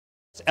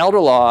Elder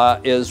law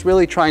is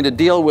really trying to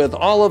deal with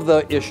all of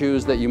the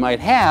issues that you might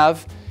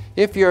have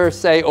if you're,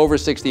 say, over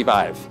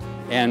 65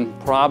 and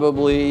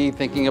probably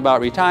thinking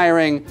about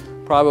retiring,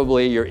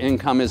 probably your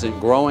income isn't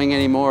growing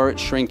anymore,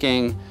 it's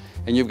shrinking,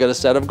 and you've got a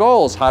set of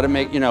goals, how to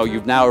make,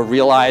 you've now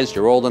realized,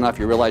 you're old enough,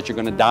 you realize you're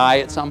going to die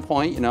at some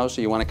point,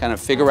 so you want to kind of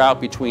figure out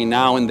between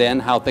now and then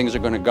how things are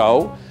going to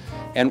go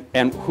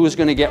and who's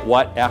going to get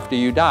what after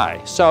you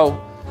die. So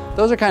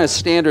those are kind of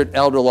standard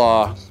elder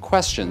law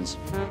questions.